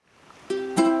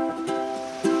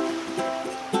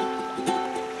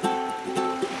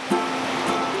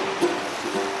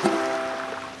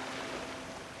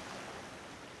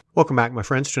Welcome back, my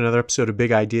friends, to another episode of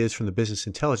Big Ideas from the Business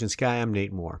Intelligence Guy. I'm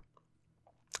Nate Moore.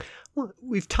 Well,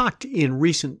 we've talked in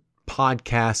recent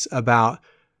podcasts about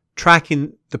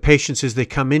tracking the patients as they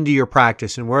come into your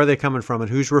practice and where are they coming from and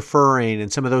who's referring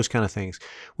and some of those kind of things.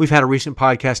 We've had a recent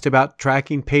podcast about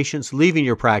tracking patients leaving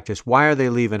your practice. Why are they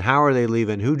leaving? How are they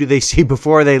leaving? Who do they see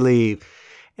before they leave?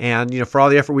 And, for all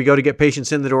the effort we go to get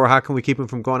patients in the door, how can we keep them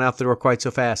from going out the door quite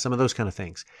so fast? Some of those kind of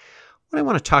things. What I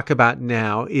want to talk about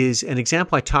now is an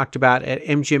example I talked about at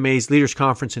MGMA's Leaders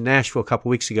Conference in Nashville a couple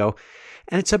weeks ago,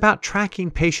 and it's about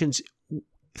tracking patients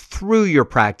through your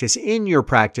practice, in your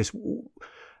practice,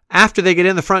 after they get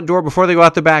in the front door, before they go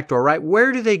out the back door, right?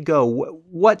 Where do they go?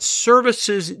 What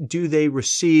services do they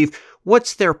receive?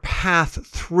 What's their path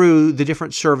through the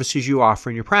different services you offer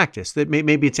in your practice? That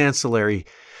maybe it's ancillary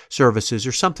services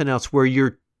or something else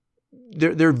where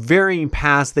there are varying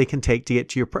paths they can take to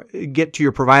get to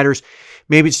your providers.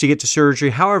 Maybe it's to get to surgery,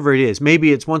 however it is.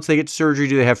 Maybe it's once they get to surgery,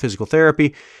 do they have physical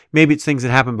therapy? Maybe it's things that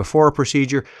happen before a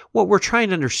procedure. What we're trying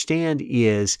to understand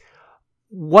is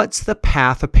what's the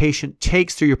path a patient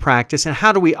takes through your practice and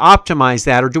how do we optimize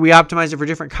that? Or do we optimize it for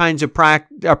different kinds of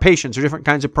patients or different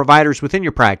kinds of providers within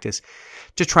your practice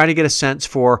to try to get a sense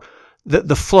for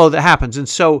the flow that happens? And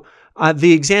so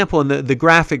the example and the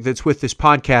graphic that's with this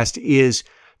podcast is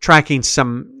tracking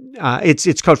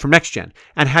it's code from NextGen.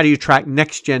 And how do you track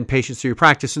NextGen patients through your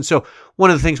practice? And so one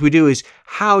of the things we do is,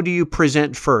 how do you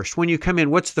present first? When you come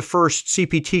in, what's the first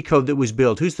CPT code that was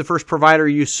billed? Who's the first provider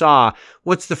you saw?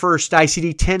 What's the first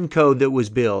ICD-10 code that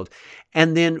was billed?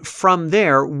 And then from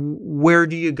there, where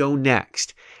do you go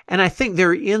next? And I think there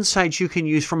are insights you can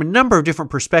use from a number of different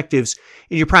perspectives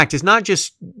in your practice, not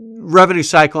just revenue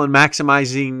cycle and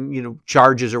maximizing,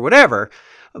 charges or whatever,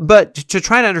 but to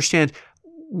try to understand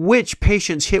which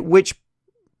patients hit which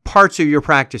parts of your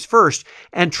practice first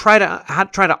and try to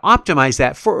optimize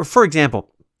that. For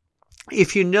example,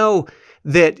 if you know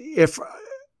that if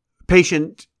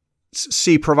patient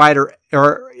see provider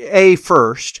or A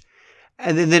first,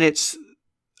 and then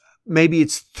maybe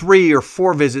it's 3 or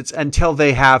 4 visits until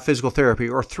they have physical therapy,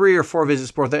 or 3 or 4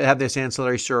 visits before they have this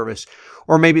ancillary service,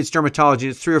 or maybe it's dermatology,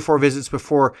 it's 3 or 4 visits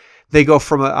before they go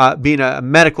from being a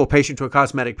medical patient to a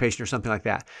cosmetic patient or something like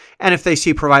that. And if they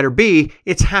see provider B,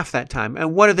 it's half that time.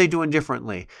 And what are they doing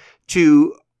differently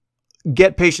to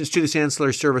get patients to this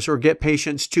ancillary service or get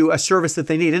patients to a service that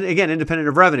they need? And again, independent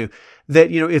of revenue,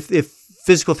 that, if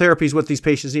physical therapy is what these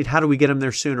patients need, how do we get them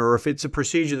there sooner? Or if it's a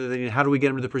procedure that they need, how do we get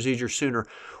them to the procedure sooner?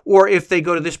 Or if they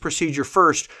go to this procedure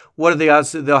first, what are the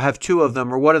odds that they'll have 2 of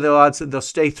them? Or what are the odds that they'll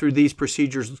stay through these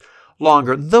procedures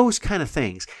longer? Those kind of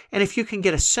things. And if you can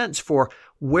get a sense for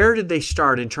where did they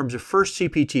start in terms of first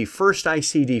CPT, first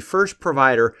ICD, first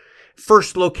provider,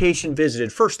 first location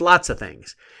visited, first lots of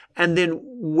things. And then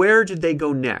where did they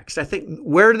go next? I think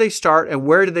where do they start and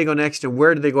where did they go next and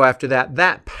where did they go after that?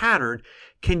 That pattern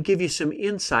can give you some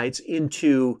insights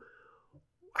into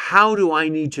how do I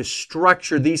need to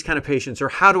structure these kind of patients, or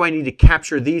how do I need to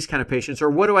capture these kind of patients, or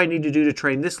what do I need to do to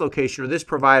train this location or this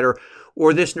provider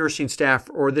or this nursing staff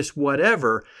or this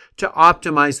whatever to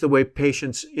optimize the way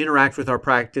patients interact with our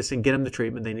practice and get them the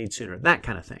treatment they need sooner, that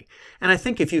kind of thing. And I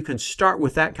think if you can start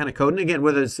with that kind of code, and again,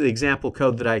 whether it's the example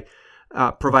code that I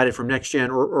provided from NextGen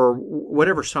or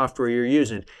whatever software you're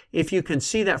using, if you can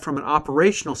see that from an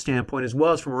operational standpoint as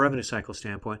well as from a revenue cycle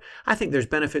standpoint, I think there's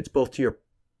benefits both to your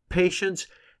patients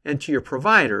and to your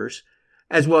providers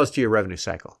as well as to your revenue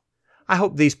cycle. I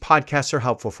hope these podcasts are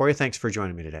helpful for you. Thanks for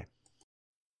joining me today.